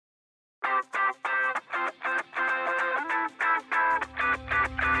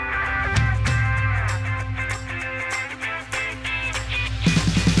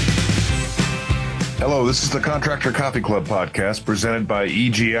Hello, this is the Contractor Coffee Club podcast presented by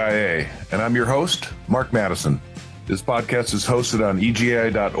EGIA, and I'm your host, Mark Madison. This podcast is hosted on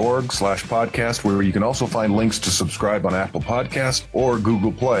egia.org/podcast, where you can also find links to subscribe on Apple Podcast or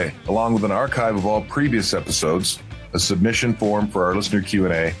Google Play, along with an archive of all previous episodes, a submission form for our listener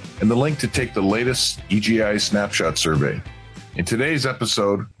Q&A, and the link to take the latest EGI Snapshot survey. In today's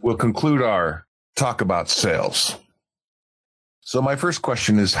episode, we'll conclude our talk about sales. So my first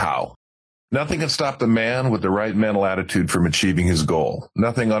question is how? Nothing can stop the man with the right mental attitude from achieving his goal.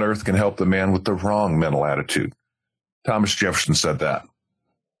 Nothing on earth can help the man with the wrong mental attitude. Thomas Jefferson said that.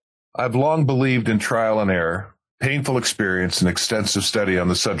 I've long believed in trial and error, painful experience, and extensive study on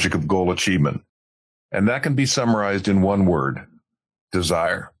the subject of goal achievement. And that can be summarized in one word: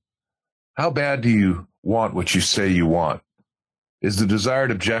 desire. How bad do you want what you say you want? Is the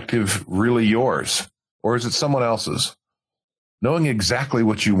desired objective really yours, or is it someone else's? Knowing exactly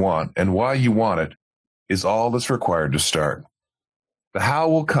what you want and why you want it is all that's required to start. The how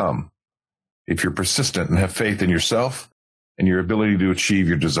will come if you're persistent and have faith in yourself and your ability to achieve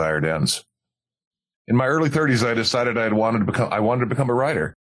your desired ends. In my early 30s, I decided I wanted to become a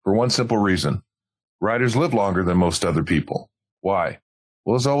writer for one simple reason. Writers live longer than most other people. Why?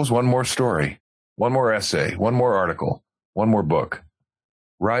 Well, there's always one more story, one more essay, one more article, one more book.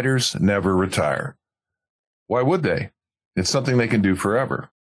 Writers never retire. Why would they? It's something they can do forever.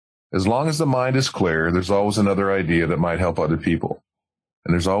 As long as the mind is clear, there's always another idea that might help other people.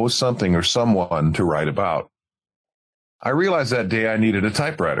 And there's always something or someone to write about. I realized that day I needed a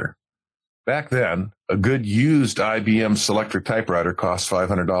typewriter. Back then, a good used IBM Selectric typewriter cost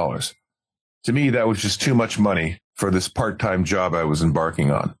 $500. To me, that was just too much money for this part-time job I was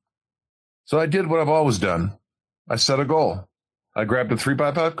embarking on. So I did what I've always done. I set a goal. I grabbed a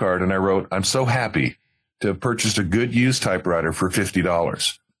 3x5 card and I wrote, "I'm so happy to have purchased a good used typewriter for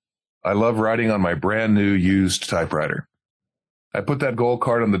 $50. I love writing on my brand new used typewriter." I put that goal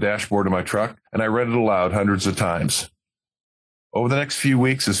card on the dashboard of my truck, and I read it aloud hundreds of times. Over the next few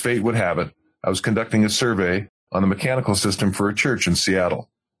weeks, as fate would have it, I was conducting a survey on the mechanical system for a church in Seattle.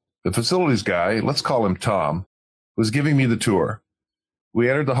 The facilities guy, let's call him Tom, was giving me the tour. We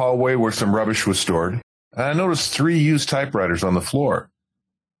entered the hallway where some rubbish was stored, and I noticed 3 used typewriters on the floor.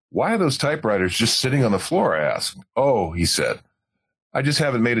 "Why are those typewriters just sitting on the floor?" I asked. "Oh," he said, "I just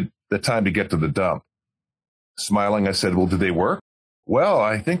haven't made it the time to get to the dump." Smiling, I said, "Well, do they work?" "Well,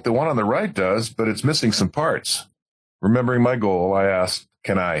 I think the one on the right does, but it's missing some parts." Remembering my goal, I asked,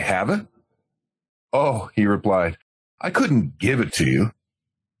 "Can I have it?" "Oh," he replied, "I couldn't give it to you."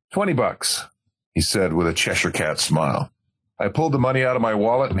 $20, he said with a Cheshire Cat smile. I pulled the money out of my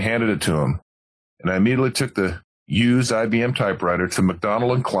wallet and handed it to him, and I immediately took the used IBM typewriter to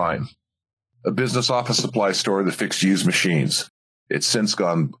McDonald & Klein, a business office supply store that fixed used machines. It's since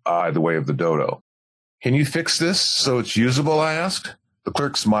gone by the way of the dodo. "Can you fix this so it's usable?" I asked. The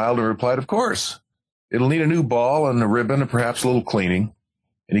clerk smiled and replied, "Of course. It'll need a new ball and a ribbon and perhaps a little cleaning."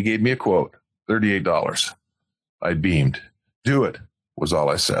 And he gave me a quote, $38. I beamed. "Do it," was all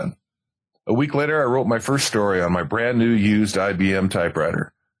I said. A week later, I wrote my first story on my brand new used IBM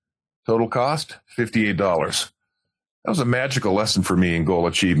typewriter. Total cost, $58. That was a magical lesson for me in goal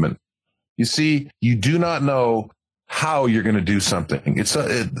achievement. You see, you do not know how you're going to do something.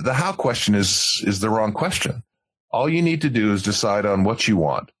 The how question is the wrong question. All you need to do is decide on what you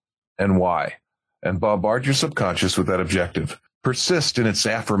want and why, and bombard your subconscious with that objective. Persist in its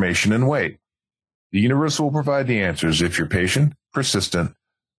affirmation and wait. The universe will provide the answers if you're patient, persistent,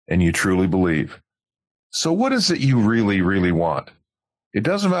 and you truly believe. So what is it you really, really want? It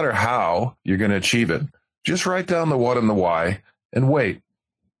doesn't matter how you're going to achieve it. Just write down the what and the why and wait.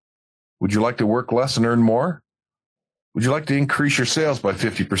 Would you like to work less and earn more? Would you like to increase your sales by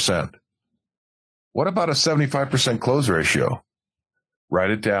 50%? What about a 75% close ratio?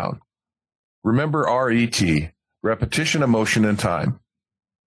 Write it down. Remember RET, repetition, emotion, and time.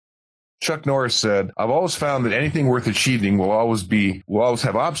 Chuck Norris said, "I've always found that anything worth achieving will always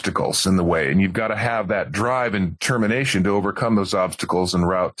have obstacles in the way, and you've got to have that drive and determination to overcome those obstacles en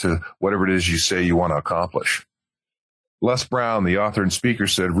route to whatever it is you say you want to accomplish." Les Brown, the author and speaker,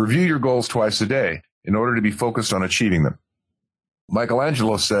 said, "Review your goals twice a day in order to be focused on achieving them."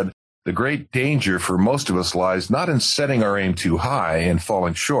 Michelangelo said, "The great danger for most of us lies not in setting our aim too high and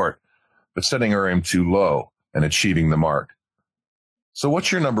falling short, but setting our aim too low and achieving the mark." So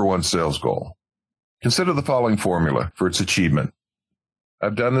what's your number one sales goal? Consider the following formula for its achievement.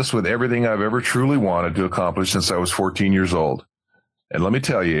 I've done this with everything I've ever truly wanted to accomplish since I was 14 years old. And let me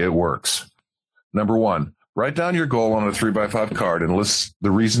tell you, it works. Number 1, write down your goal on a 3x5 card and list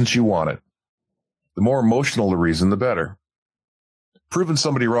the reasons you want it. The more emotional the reason, the better. Proving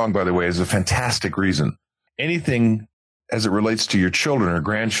somebody wrong, by the way, is a fantastic reason. Anything as it relates to your children or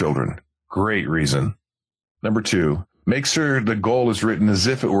grandchildren, great reason. Number 2, make sure the goal is written as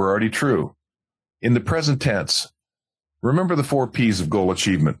if it were already true. In the present tense, remember the 4 P's of goal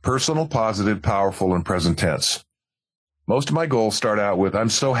achievement: personal, positive, powerful, and present tense. Most of my goals start out with, I'm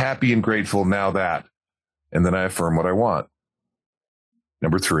so happy and grateful now that, and then I affirm what I want.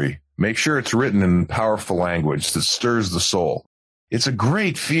 Number 3, make sure it's written in powerful language that stirs the soul. It's a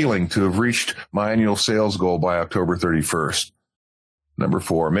great feeling to have reached my annual sales goal by October 31st. Number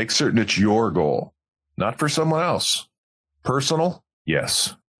 4, make certain it's your goal, not for someone else. Personal?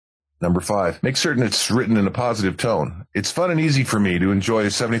 Yes. Number 5, make certain it's written in a positive tone. It's fun and easy for me to enjoy a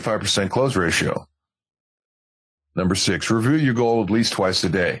 75% close ratio. Number 6, review your goal at least twice a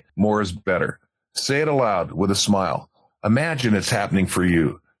day. More is better. Say it aloud with a smile. Imagine it's happening for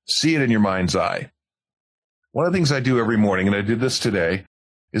you. See it in your mind's eye. One of the things I do every morning, and I did this today,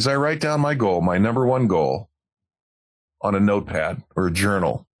 is I write down my goal, my number 1 goal, on a notepad or a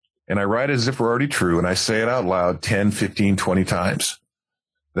journal. And I write it as if we're already true, and I say it out loud 10, 15, 20 times.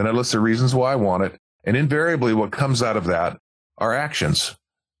 Then I list the reasons why I want it, and invariably what comes out of that are actions.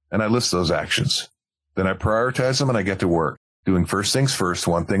 And I list those actions. Then I prioritize them and I get to work, doing first things first,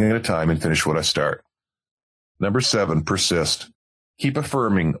 one thing at a time, and finish what I start. Number 7, persist. Keep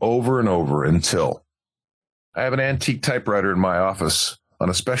affirming over and over until. I have an antique typewriter in my office on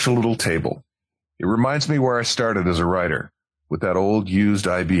a special little table. It reminds me where I started as a writer, with that old used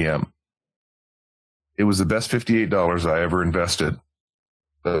IBM. It was the best $58 I ever invested.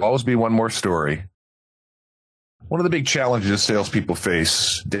 There'll always be one more story. One of the big challenges salespeople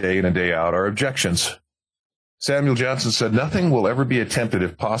face day in and day out are objections. Samuel Johnson said, nothing will ever be attempted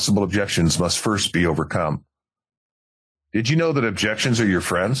if possible objections must first be overcome. Did you know that objections are your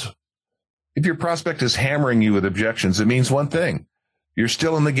friends? If your prospect is hammering you with objections, it means one thing: you're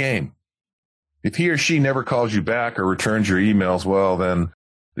still in the game. If he or she never calls you back or returns your emails, well, then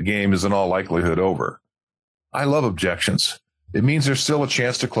the game is in all likelihood over. I love objections. It means there's still a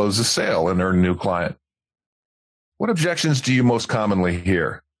chance to close the sale and earn a new client. What objections do you most commonly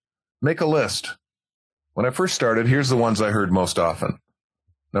hear? Make a list. When I first started, here's the ones I heard most often.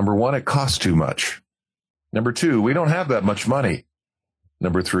 Number 1, it costs too much. Number 2, we don't have that much money.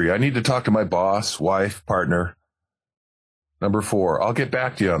 Number 3, I need to talk to my boss, wife, partner. Number 4, I'll get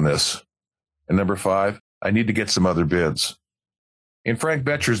back to you on this. And number 5, I need to get some other bids. In Frank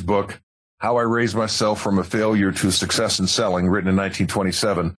Bettcher's book, How I Raised Myself from a Failure to a Success in Selling, written in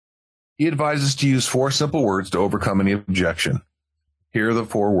 1927, he advises to use 4 simple words to overcome any objection. Here are the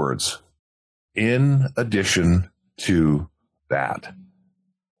 4 words. In addition to that.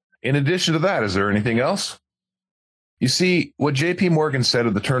 In addition to that, is there anything else? You see, what J.P. Morgan said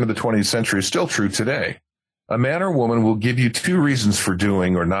at the turn of the 20th century is still true today. A man or woman will give you 2 reasons for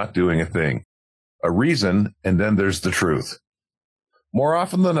doing or not doing a thing. A reason, and then there's the truth. More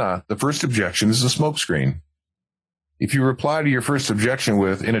often than not, the first objection is a smokescreen. If you reply to your first objection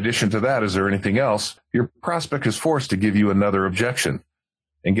with, in addition to that, is there anything else? Your prospect is forced to give you another objection.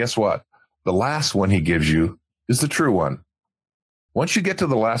 And guess what? The last one he gives you is the true one. Once you get to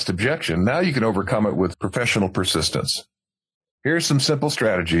the last objection, now you can overcome it with professional persistence. Here are some simple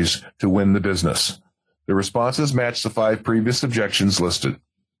strategies to win the business. The responses match the 5 previous objections listed.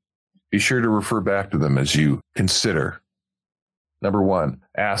 Be sure to refer back to them as you consider. Number 1,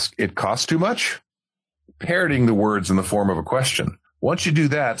 ask, it costs too much? Parroting the words in the form of a question. Once you do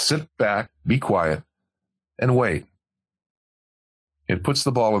that, sit back, be quiet, and wait. It puts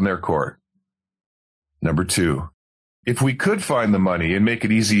the ball in their court. Number 2, if we could find the money and make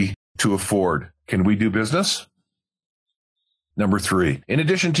it easy to afford, can we do business? Number 3, in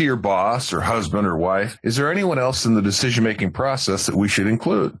addition to your boss or husband or wife, is there anyone else in the decision-making process that we should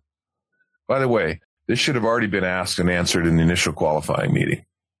include? By the way, this should have already been asked and answered in the initial qualifying meeting.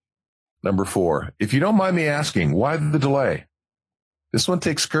 Number 4, if you don't mind me asking, why the delay? This one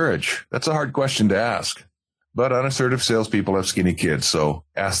takes courage. That's a hard question to ask. But unassertive salespeople have skinny kids, so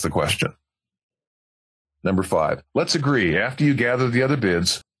ask the question. Number 5, let's agree, after you gather the other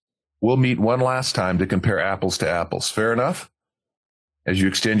bids, we'll meet one last time to compare apples to apples. Fair enough? As you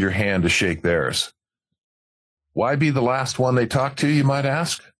extend your hand to shake theirs. Why be the last one they talk to, you might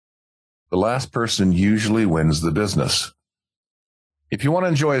ask? The last person usually wins the business. If you want to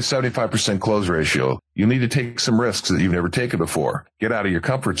enjoy a 75% close ratio, you'll need to take some risks that you've never taken before. Get out of your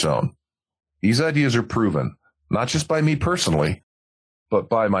comfort zone. These ideas are proven, not just by me personally, but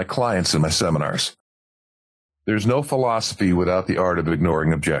by my clients in my seminars. There's no philosophy without the art of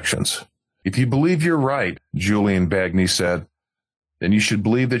ignoring objections. If you believe you're right, Julian Bagney said, then you should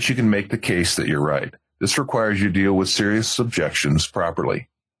believe that you can make the case that you're right. This requires you to deal with serious objections properly.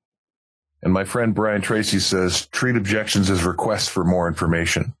 And my friend Brian Tracy says, treat objections as requests for more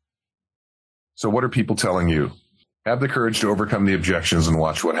information. So what are people telling you? Have the courage to overcome the objections and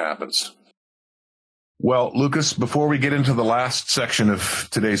watch what happens. Well, Lucas, before we get into the last section of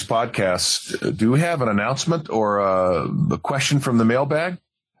today's podcast, do we have an announcement or a question from the mailbag?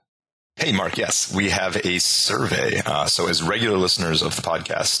 Hey, Mark. Yes, we have a survey. So as regular listeners of the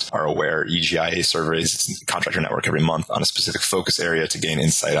podcast are aware, EGIA surveys Contractor Network every month on a specific focus area to gain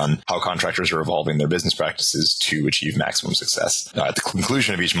insight on how contractors are evolving their business practices to achieve maximum success. At the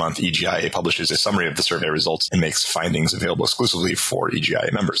conclusion of each month, EGIA publishes a summary of the survey results and makes findings available exclusively for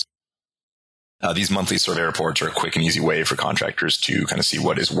EGIA members. These monthly survey reports are a quick and easy way for contractors to kind of see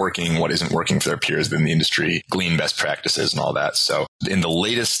what is working, what isn't working for their peers in the industry, glean best practices and all that. So in the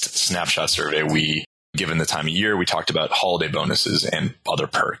latest snapshot survey, given the time of year, we talked about holiday bonuses and other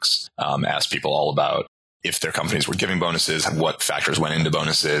perks. Asked people all about if their companies were giving bonuses, what factors went into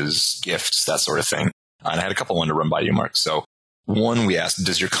bonuses, gifts, that sort of thing. And I had a couple I wanted to run by you, Mark. So one, we asked,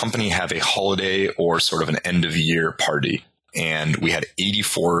 does your company have a holiday or sort of an end of year party? And we had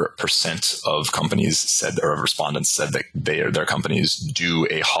 84% of companies said, or of respondents said that their companies do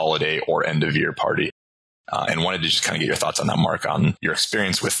a holiday or end of year party. And wanted to just kind of get your thoughts on that, Mark, on your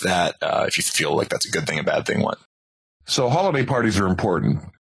experience with that. If you feel like that's a good thing, a bad thing, what? So holiday parties are important.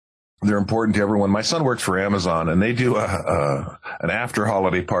 They're important to everyone. My son works for Amazon, and they do an after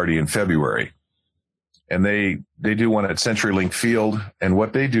holiday party in February. And they do one at CenturyLink Field. And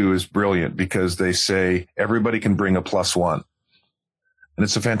what they do is brilliant because they say everybody can bring a +1. And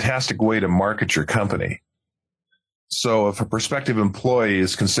it's a fantastic way to market your company. So if a prospective employee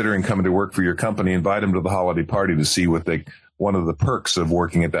is considering coming to work for your company, invite them to the holiday party to see one of the perks of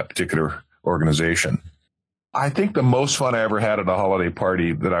working at that particular organization. I think the most fun I ever had at a holiday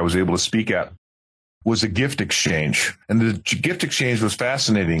party that I was able to speak at was a gift exchange. And the gift exchange was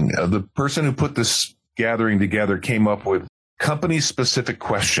fascinating. The person who put this gathering together came up with company-specific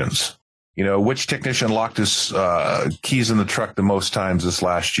questions. You know, which technician locked his keys in the truck the most times this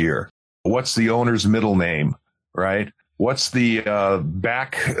last year? What's the owner's middle name, right? What's the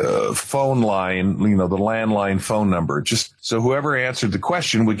back phone line, the landline phone number? Just so whoever answered the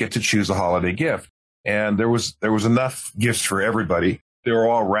question would get to choose a holiday gift. And there was enough gifts for everybody. They were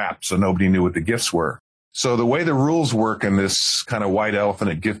all wrapped, so nobody knew what the gifts were. So the way the rules work in this kind of white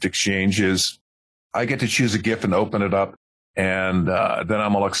elephant at gift exchange is I get to choose a gift and open it up, and then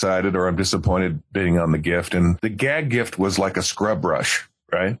I'm all excited or I'm disappointed bidding on the gift. And the gag gift was like a scrub brush,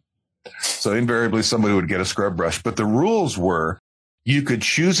 right? So invariably somebody would get a scrub brush. But the rules were you could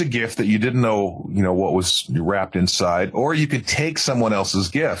choose a gift that you didn't know, what was wrapped inside, or you could take someone else's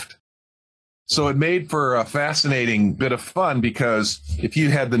gift. So it made for a fascinating bit of fun because if you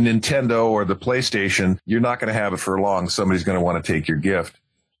had the Nintendo or the PlayStation, you're not going to have it for long. Somebody's going to want to take your gift.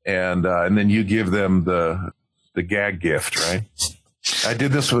 And then you give them the gag gift, right? I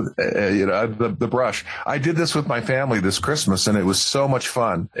did this with, the brush. I did this with my family this Christmas, and it was so much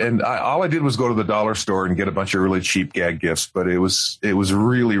fun. And all I did was go to the dollar store and get a bunch of really cheap gag gifts, but it was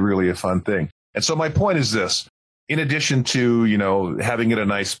really, really a fun thing. And so my point is this. In addition to, having it a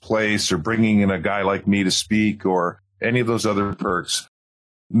nice place or bringing in a guy like me to speak or any of those other perks,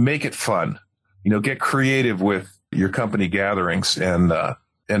 make it fun. Get creative with your company gatherings and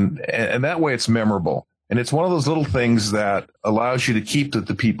that way it's memorable. And it's one of those little things that allows you to keep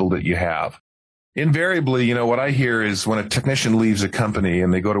the people that you have. Invariably, what I hear is when a technician leaves a company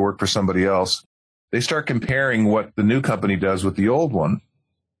and they go to work for somebody else, they start comparing what the new company does with the old one.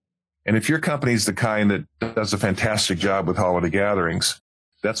 And if your company's the kind that does a fantastic job with holiday gatherings,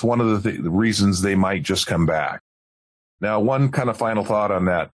 that's one of the reasons they might just come back. Now, one kind of final thought on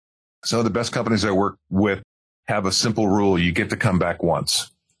that. Some of the best companies I work with have a simple rule. You get to come back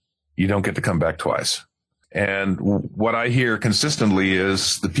once. You don't get to come back twice. And what I hear consistently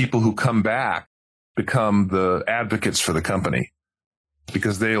is the people who come back become the advocates for the company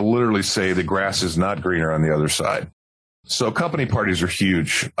because they literally say the grass is not greener on the other side. So company parties are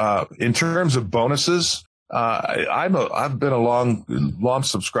huge. In terms of bonuses, I've been a long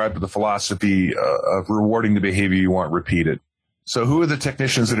subscribed to the philosophy of rewarding the behavior you want repeated. So who are the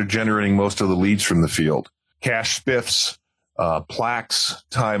technicians that are generating most of the leads from the field? Cash spiffs, plaques,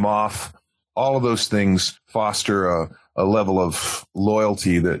 time off, all of those things foster a level of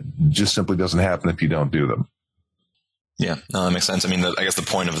loyalty that just simply doesn't happen if you don't do them. Yeah, no, that makes sense. I mean, I guess the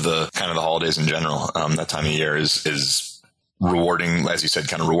point of the kind of the holidays in general, that time of year is rewarding, as you said,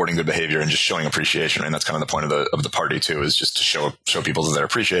 kind of rewarding good behavior and just showing appreciation. And that's kind of the point of the party too, is just to show people that they're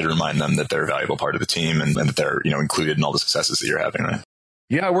appreciated, remind them that they're a valuable part of the team and that they're, included in all the successes that you're having, right?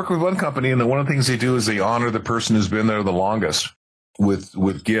 Yeah, I work with one company, and one of the things they do is they honor the person who's been there the longest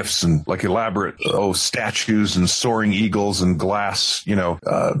with gifts and like elaborate statues and soaring eagles and glass,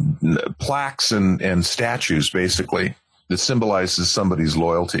 plaques and statues basically that symbolizes somebody's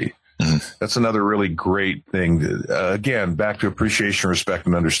loyalty. Mm-hmm. That's another really great thing. Again, back to appreciation, respect,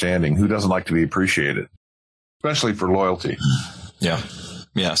 and understanding. Who doesn't like to be appreciated, especially for loyalty? Yeah.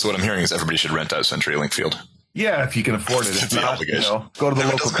 Yeah. So what I'm hearing is everybody should rent out CenturyLink Field. Yeah, if you can afford it. If not, go to the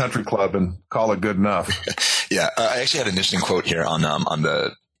local country club and call it good enough. Yeah. I actually had an interesting quote here on the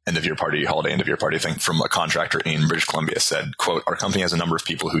holiday end of year party thing from a contractor in British Columbia. Said, quote, "Our company has a number of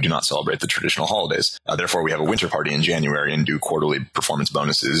people who do not celebrate the traditional holidays. Therefore, we have a winter party in January and do quarterly performance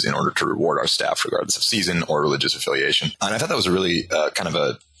bonuses in order to reward our staff regardless of season or religious affiliation." And I thought that was a really kind of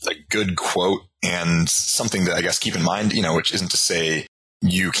a good quote and something that I guess keep in mind, which isn't to say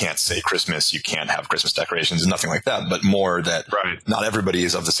you can't say Christmas, you can't have Christmas decorations and nothing like that, but more that not everybody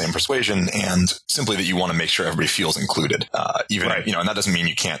is of the same persuasion, and simply that you want to make sure everybody feels included. And that doesn't mean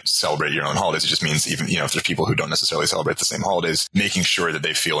you can't celebrate your own holidays. It just means even, if there's people who don't necessarily celebrate the same holidays, making sure that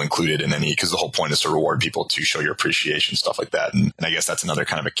they feel included in any, because the whole point is to reward people, to show your appreciation, stuff like that. And I guess that's another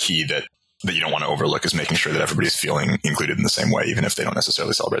kind of a key that you don't want to overlook, is making sure that everybody's feeling included in the same way, even if they don't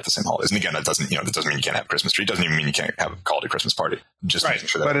necessarily celebrate the same holidays. And again, that doesn't mean you can't have a Christmas tree. It doesn't even mean you can't call it a Christmas party. Just making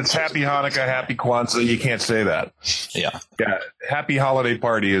sure that. But it's Happy Hanukkah, Happy Kwanzaa. You can't say that. Yeah. Yeah. Happy holiday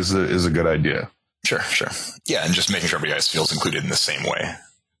party is a good idea. Sure. Yeah. And just making sure everybody feels included in the same way.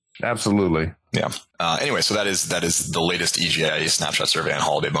 Absolutely. Yeah. Anyway, so that is the latest EGIA snapshot survey on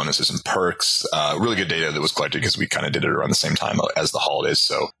holiday bonuses and perks. Really good data that was collected because we kind of did it around the same time as the holidays.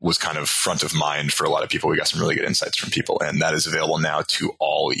 So was kind of front of mind for a lot of people. We got some really good insights from people, and that is available now to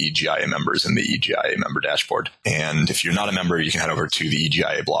all EGIA members in the EGIA member dashboard. And if you're not a member, you can head over to the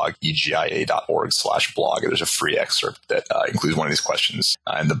EGIA blog, egia.org/blog. There's a free excerpt that includes one of these questions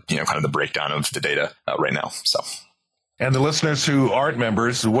and the, kind of the breakdown of the data right now. So. And the listeners who aren't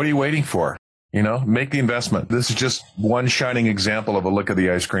members, what are you waiting for? Make the investment. This is just one shining example of a look at the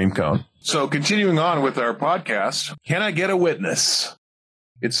ice cream cone. So continuing on with our podcast, can I get a witness?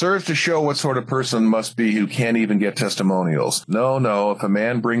 It serves to show what sort of person must be who can't even get testimonials. No, if a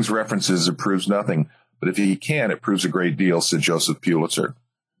man brings references, it proves nothing. But if he can, it proves a great deal, said Joseph Pulitzer.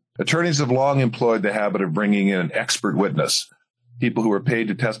 Attorneys have long employed the habit of bringing in an expert witness, people who are paid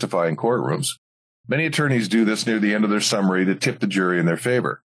to testify in courtrooms. Many attorneys do this near the end of their summary to tip the jury in their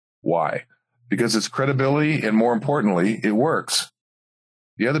favor. Why? Because it's credibility, and more importantly, it works.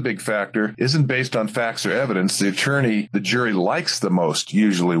 The other big factor isn't based on facts or evidence. The attorney the jury likes the most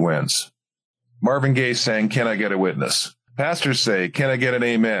usually wins. Marvin Gaye sang, "Can I get a witness?" Pastors say, "Can I get an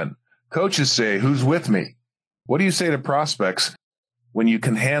amen?" Coaches say, "Who's with me?" What do you say to prospects when you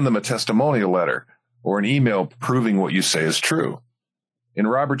can hand them a testimonial letter or an email proving what you say is true? In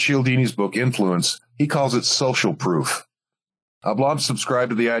Robert Cialdini's book, Influence, he calls it social proof. I've long subscribed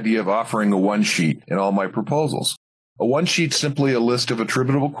to the idea of offering a one-sheet in all my proposals. A one-sheet's simply a list of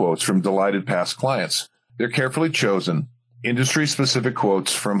attributable quotes from delighted past clients. They're carefully chosen, industry-specific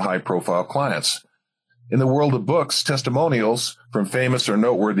quotes from high-profile clients. In the world of books, testimonials from famous or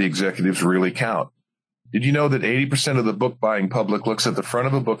noteworthy executives really count. Did you know that 80% of the book-buying public looks at the front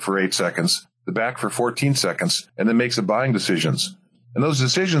of a book for 8 seconds, the back for 14 seconds, and then makes the buying decisions? And those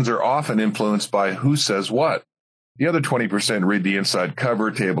decisions are often influenced by who says what. The other 20% read the inside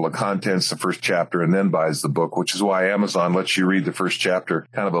cover, table of contents, the first chapter, and then buys the book, which is why Amazon lets you read the first chapter,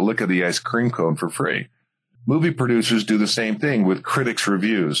 kind of a lick of the ice cream cone, for free. Movie producers do the same thing with critics'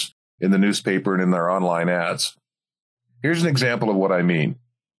 reviews in the newspaper and in their online ads. Here's an example of what I mean.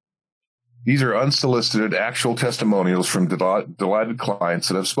 These are unsolicited actual testimonials from delighted clients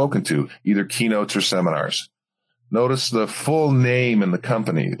that I've spoken to, either keynotes or seminars. Notice the full name and the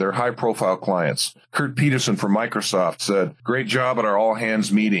company. They're high-profile clients. Kurt Peterson from Microsoft said, "Great job at our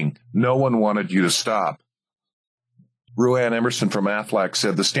all-hands meeting. No one wanted you to stop." Ruann Emerson from Aflac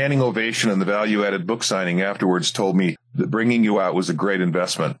said, "The standing ovation and the value-added book signing afterwards told me that bringing you out was a great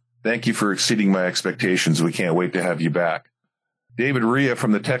investment. Thank you for exceeding my expectations. We can't wait to have you back." David Ria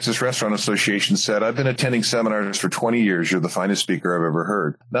from the Texas Restaurant Association said, "I've been attending seminars for 20 years. You're the finest speaker I've ever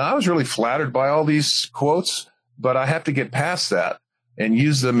heard." Now, I was really flattered by all these quotes, but I have to get past that and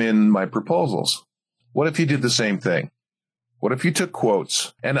use them in my proposals. What if you did the same thing? What if you took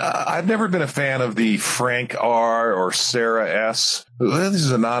quotes? And I've never been a fan of the Frank R. or Sarah S.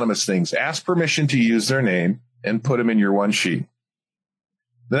 These are anonymous things. Ask permission to use their name and put them in your one sheet.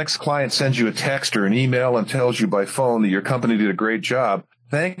 The next client sends you a text or an email and tells you by phone that your company did a great job.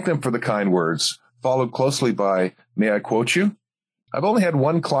 Thank them for the kind words, followed closely by, may I quote you? I've only had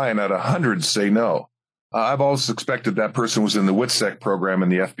one client out of hundreds say no. I've always expected that person was in the WITSEC program in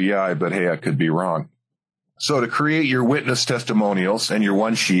the FBI, but hey, I could be wrong. So to create your witness testimonials and your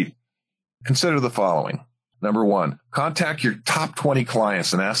one sheet, consider the following. Number 1, contact your top 20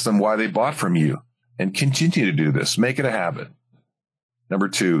 clients and ask them why they bought from you, and continue to do this. Make it a habit. Number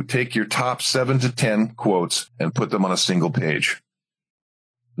 2, take your top 7 to 10 quotes and put them on a single page.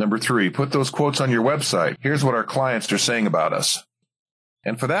 Number 3, put those quotes on your website. Here's what our clients are saying about us.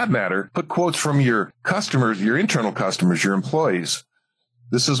 And for that matter, put quotes from your customers, your internal customers, your employees.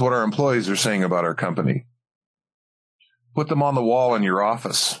 This is what our employees are saying about our company. Put them on the wall in your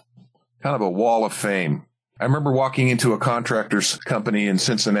office, kind of a wall of fame. I remember walking into a contractor's company in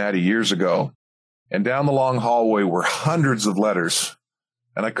Cincinnati years ago, and down the long hallway were hundreds of letters.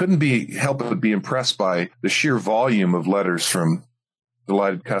 And I couldn't help but be impressed by the sheer volume of letters from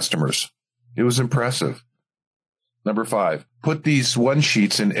delighted customers. It was impressive. Number 5, put these one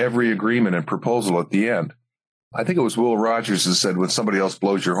sheets in every agreement and proposal at the end. I think it was Will Rogers who said, when somebody else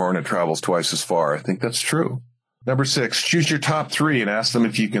blows your horn, it travels twice as far. I think that's true. Number 6, choose your top 3 and ask them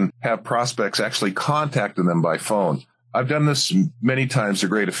if you can have prospects actually contacting them by phone. I've done this many times to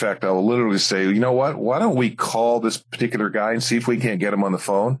great effect. I will literally say, you know what? Why don't we call this particular guy and see if we can't get him on the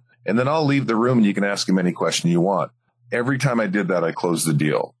phone? And then I'll leave the room and you can ask him any question you want. Every time I did that, I closed the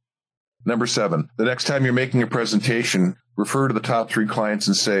deal. Number 7, the next time you're making a presentation, refer to the top 3 clients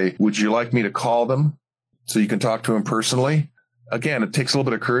and say, would you like me to call them so you can talk to them personally? Again, it takes a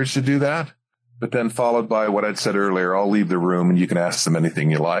little bit of courage to do that, but then followed by what I'd said earlier, I'll leave the room and you can ask them anything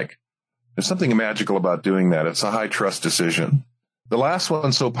you like. There's something magical about doing that. It's a high trust decision. The last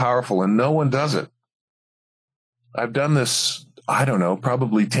one's so powerful and no one does it. I've done this,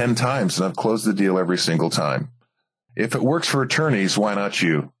 probably 10 times, and I've closed the deal every single time. If it works for attorneys, why not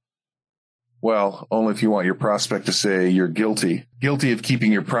you? Well, only if you want your prospect to say you're guilty of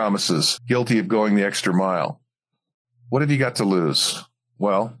keeping your promises, guilty of going the extra mile. What have you got to lose?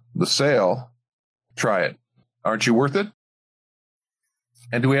 Well, the sale. Try it. Aren't you worth it?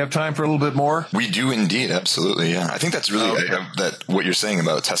 And do we have time for a little bit more? We do indeed. Absolutely. Yeah. I think that's really that what you're saying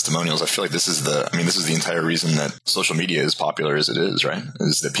about testimonials. I feel like this is the entire reason that social media is popular as it is, right?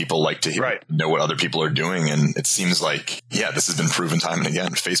 Is that people like to know what other people are doing. And it seems like, this has been proven time and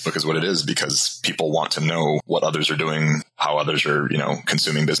again. Facebook is what it is because people want to know what others are doing, how others are,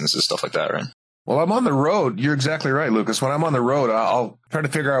 consuming businesses, stuff like that, right? Well, I'm on the road. You're exactly right, Lucas. When I'm on the road, I'll try to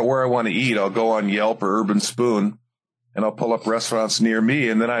figure out where I want to eat. I'll go on Yelp or Urban Spoon, and I'll pull up restaurants near me.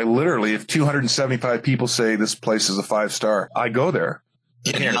 And then I literally, if 275 people say this place is a 5-star, I go there.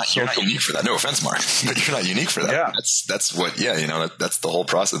 Yeah, and you're not unique for that. No offense, Mark, but you're not unique for that. Yeah. That's what, that's the whole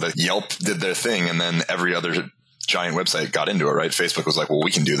process. That Yelp did their thing, and then every other giant website got into it, right? Facebook was like, well,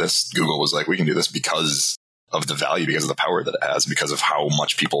 we can do this. Google was like, we can do this because of the value, because of the power that it has, because of how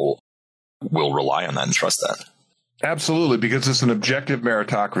much people will rely on that and trust that. Absolutely, because it's an objective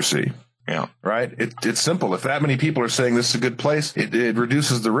meritocracy. Yeah. Right? It's simple. If that many people are saying this is a good place, it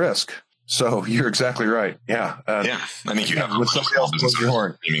reduces the risk. So you're exactly right. Yeah. I think you have somebody else blows your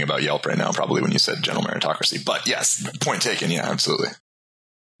horn screaming about Yelp right now, probably when you said general meritocracy. But yes, point taken. Yeah, absolutely.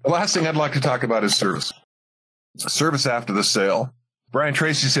 The last thing I'd like to talk about is service. Service after the sale. Brian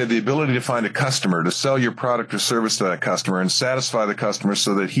Tracy said the ability to find a customer, to sell your product or service to that customer and satisfy the customer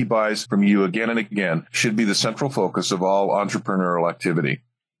so that he buys from you again and again should be the central focus of all entrepreneurial activity.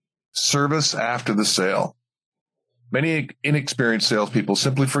 Service after the sale. Many inexperienced salespeople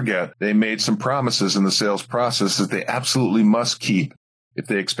simply forget they made some promises in the sales process that they absolutely must keep if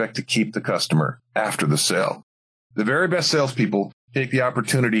they expect to keep the customer after the sale. The very best salespeople take the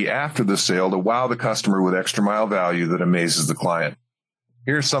opportunity after the sale to wow the customer with extra mile value that amazes the client.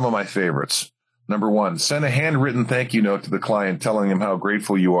 Here's some of my favorites. Number 1, send a handwritten thank you note to the client telling them how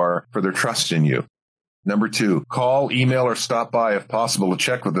grateful you are for their trust in you. Number 2, call, email, or stop by if possible to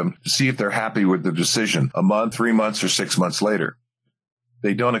check with them to see if they're happy with their decision a month, 3 months, or 6 months later.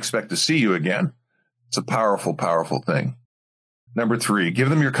 They don't expect to see you again. It's a powerful, powerful thing. Number 3, give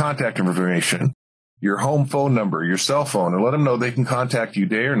them your contact information, your home phone number, your cell phone, and let them know they can contact you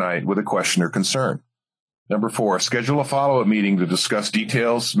day or night with a question or concern. Number 4, schedule a follow-up meeting to discuss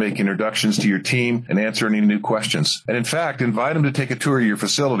details, make introductions to your team, and answer any new questions. And in fact, invite them to take a tour of your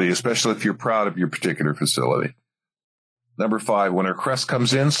facility, especially if you're proud of your particular facility. Number 5, when a request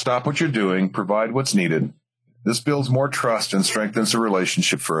comes in, stop what you're doing, provide what's needed. This builds more trust and strengthens the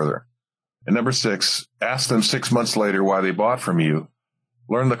relationship further. And number 6, ask them 6 months later why they bought from you.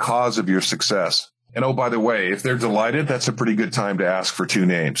 Learn the cause of your success. And oh, by the way, if they're delighted, that's a pretty good time to ask for 2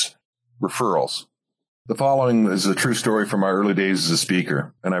 names. Referrals. The following is a true story from my early days as a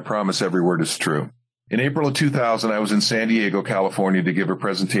speaker, and I promise every word is true. In April of 2000, I was in San Diego, California to give a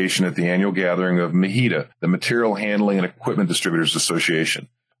presentation at the annual gathering of MHEDA, the Material Handling and Equipment Distributors Association.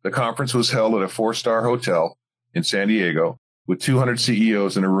 The conference was held at a 4-star hotel in San Diego with 200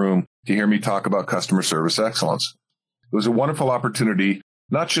 CEOs in a room to hear me talk about customer service excellence. It was a wonderful opportunity,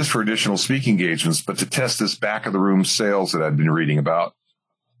 not just for additional speaking engagements, but to test this back-of-the-room sales that I'd been reading about.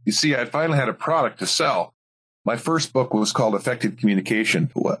 You see, I'd finally had a product to sell. My first book was called Effective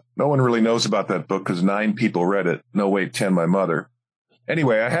Communication. No one really knows about that book because 9 people read it. No, wait, 10, my mother.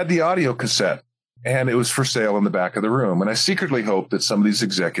 Anyway, I had the audio cassette, and it was for sale in the back of the room, and I secretly hoped that some of these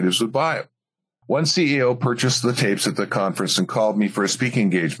executives would buy it. One CEO purchased the tapes at the conference and called me for a speaking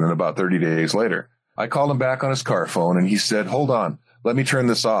engagement about 30 days later. I called him back on his car phone, and he said, "Hold on, let me turn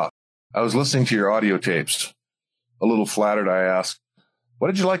this off. I was listening to your audio tapes." A little flattered, I asked, "What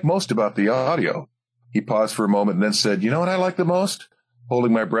did you like most about the audio?" He paused for a moment and then said, "You know what I like the most?"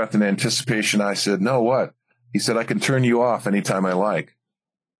 Holding my breath in anticipation, I said, "No, what?" He said, "I can turn you off anytime I like."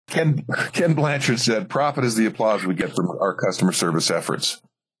 Ken Blanchard said, "Profit is the applause we get from our customer service efforts.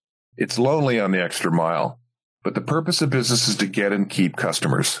 It's lonely on the extra mile, but the purpose of business is to get and keep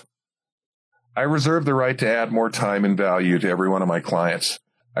customers." I reserve the right to add more time and value to every one of my clients.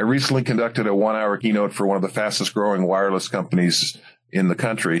 I recently conducted a 1-hour keynote for one of the fastest growing wireless companies in the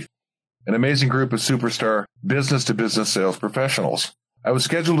country, an amazing group of superstar business-to-business sales professionals. I was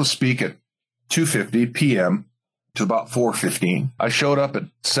scheduled to speak at 2:50 p.m. to about 4:15. I showed up at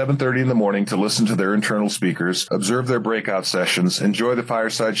 7:30 in the morning to listen to their internal speakers, observe their breakout sessions, enjoy the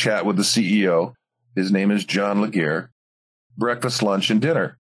fireside chat with the CEO. His name is John Laguerre. Breakfast, lunch, and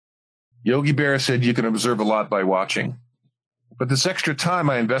dinner. Yogi Berra said you can observe a lot by watching. But this extra time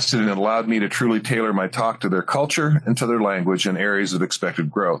I invested in allowed me to truly tailor my talk to their culture and to their language and areas of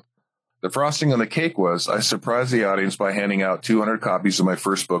expected growth. The frosting on the cake was I surprised the audience by handing out 200 copies of my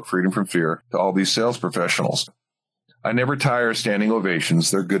first book, Freedom from Fear, to all these sales professionals. I never tire of standing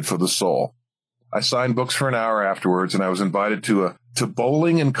ovations. They're good for the soul. I signed books for an hour afterwards, and I was invited to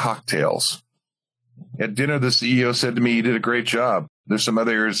bowling and cocktails. At dinner, the CEO said to me, "You did a great job. There's some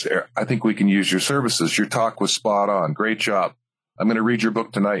other areas I think we can use your services. Your talk was spot on. Great job. I'm going to read your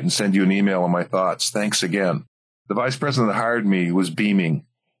book tonight and send you an email on my thoughts. Thanks again." The vice president that hired me was beaming.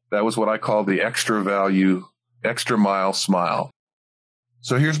 That was what I call the extra value, extra mile smile.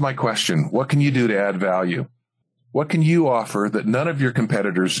 So here's my question. What can you do to add value? What can you offer that none of your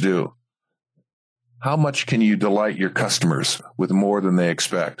competitors do? How much can you delight your customers with more than they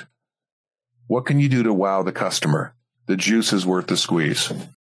expect? What can you do to wow the customer? The juice is worth the squeeze.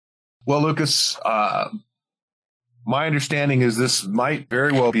 Well, Lucas, my understanding is this might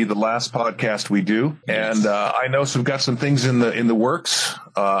very well be the last podcast we do, and I know we've got some things in the works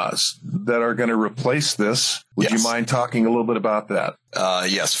that are going to replace this. Would you mind talking a little bit about that?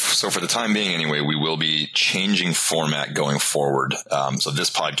 Yes. So for the time being, anyway, we will be changing format going forward. So this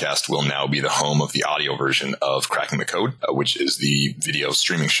podcast will now be the home of the audio version of Cracking the Code, which is the video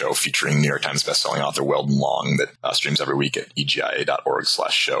streaming show featuring New York Times bestselling author Weldon Long that streams every week at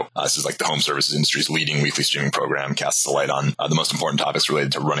egia.org/show. This is like the home services industry's leading weekly streaming program, casts a light on the most important topics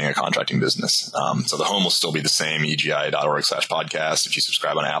related to running a contracting business. So the home will still be the same, egia.org/podcast. If you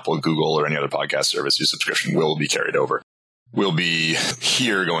subscribe on Apple, Google, or any other podcast service, your subscription will be carried over. We'll be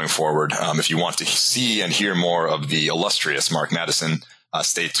here going forward. If you want to see and hear more of the illustrious Mark Madison,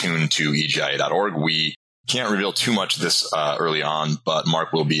 stay tuned to EGIA.org. We can't reveal too much this early on, but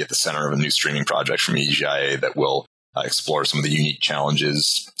Mark will be at the center of a new streaming project from EGIA that will explore some of the unique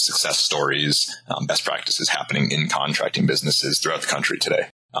challenges, success stories, best practices happening in contracting businesses throughout the country today.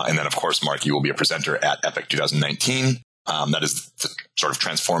 And then, of course, Mark, you will be a presenter at EPIC 2019. That is the sort of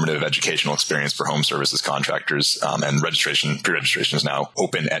transformative educational experience for home services contractors. And pre-registration is now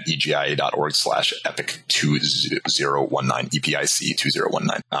open at egia.org/EPIC2019, EPIC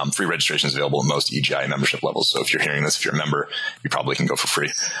 2019. Free registration is available at most EGIA membership levels. So if you're hearing this, if you're a member, you probably can go for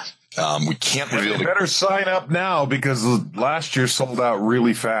free. We can't reveal. You better sign up now because last year sold out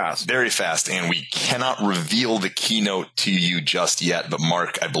really fast. Very fast. And we cannot reveal the keynote to you just yet. But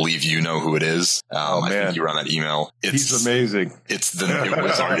Mark, I believe you know who it is. I think you were on that email. He's amazing. It's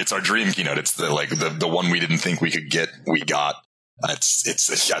our dream keynote. It's the one we didn't think we could get. We got.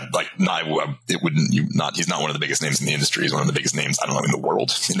 He's not one of the biggest names in the industry. He's one of the biggest names, I don't know, in the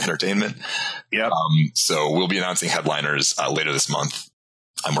world in entertainment. Yeah. So we'll be announcing headliners later this month.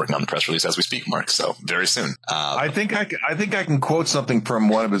 I'm working on the press release as we speak, Mark. So very soon. I think I can quote something from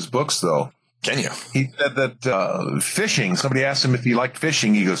one of his books, though. Can you? He said that fishing. Somebody asked him if he liked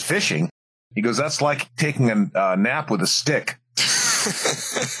fishing. He goes, "Fishing? He goes, that's like taking a nap with a stick.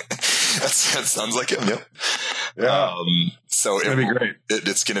 That sounds like him. Yep. Yeah. So it's going to be great.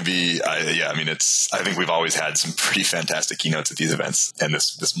 It's going to be, I think we've always had some pretty fantastic keynotes at these events, and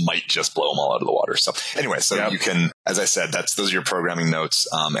this might just blow them all out of the water. So anyway, you can, as I said, those are your programming notes.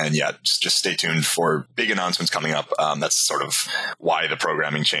 And just stay tuned for big announcements coming up. That's sort of why the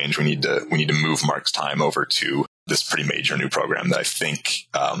programming change. We need to move Mark's time over to this pretty major new program that I think,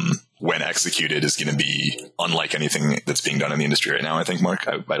 when executed, is going to be unlike anything that's being done in the industry right now. I think, Mark,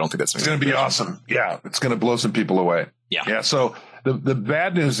 I don't think that's going to be awesome. Yeah. It's going to blow some people away. Yeah. Yeah. So the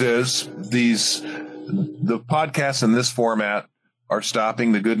bad news is the podcasts in this format are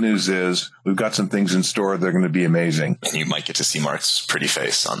stopping. The good news is we've got some things in store. They're going to be amazing. And you might get to see Mark's pretty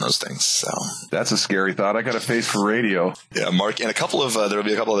face on those things. So that's a scary thought. I got a face for radio. Yeah, Mark, and there'll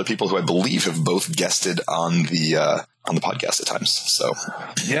be a couple other people who I believe have both guested on the podcast at times. So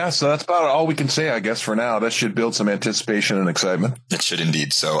yeah, so that's about all we can say, I guess, for now. That should build some anticipation and excitement. It should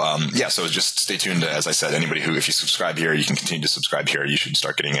indeed. So so just stay tuned. As I said, anybody if you subscribe here, you can continue to subscribe here. You should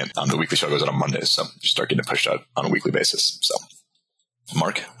start getting it. The weekly show goes out on Mondays, so you start getting it pushed out on a weekly basis. So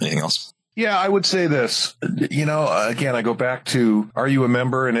Mark, anything else? Yeah, I would say this. Again, I go back to, are you a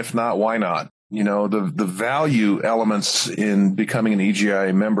member? And if not, why not? The value elements in becoming an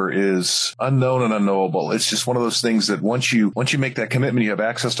EGIA member is unknown and unknowable. It's just one of those things that once you make that commitment, you have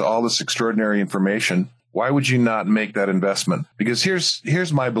access to all this extraordinary information. Why would you not make that investment? Because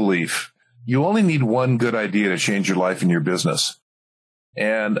here's my belief. You only need one good idea to change your life and your business.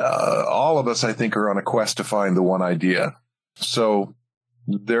 And all of us, I think, are on a quest to find the one idea. So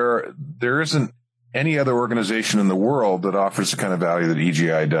there isn't any other organization in the world that offers the kind of value that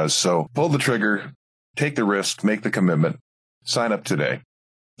EGI does. So pull the trigger, take the risk, make the commitment, sign up today.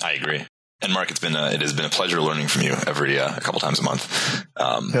 I agree. And Mark, it has been a pleasure learning from you a couple times a month.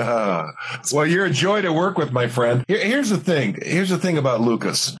 Well, you're a joy to work with, my friend. Here's the thing about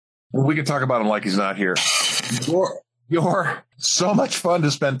Lucas. We can talk about him like he's not here. You're so much fun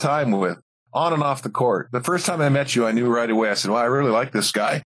to spend time with on and off the court. The first time I met you, I knew right away. I said, well, I really like this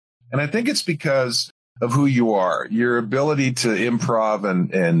guy. And I think it's because of who you are. Your ability to improv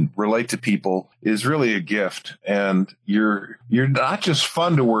and relate to people is really a gift. And you're not just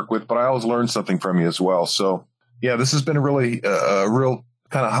fun to work with, but I always learn something from you as well. So yeah, this has been a real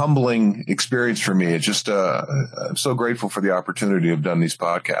kind of humbling experience for me. It's just, I'm so grateful for the opportunity to have done these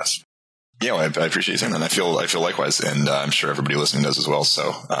podcasts. Yeah, well, I appreciate you saying that. I feel likewise, and I'm sure everybody listening does as well.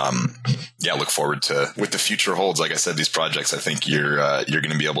 So, look forward to what the future holds. Like I said, these projects, I think you're going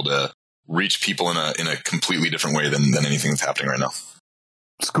to be able to reach people in a completely different way than anything that's happening right now.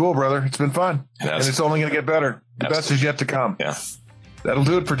 It's cool, brother. It's been fun, and it's only going to get better. The best is yet to come. Yeah. That'll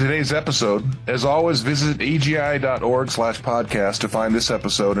do it for today's episode. As always, visit egi.org/podcast to find this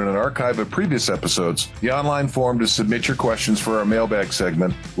episode and an archive of previous episodes, the online form to submit your questions for our mailbag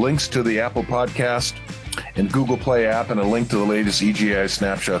segment, links to the Apple Podcast and Google Play app, and a link to the latest EGI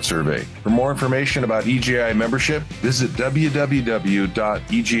Snapshot survey. For more information about EGI membership, visit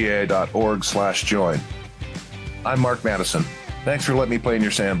www.egi.org/join. I'm Mark Madison. Thanks for letting me play in your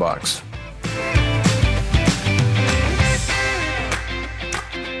sandbox.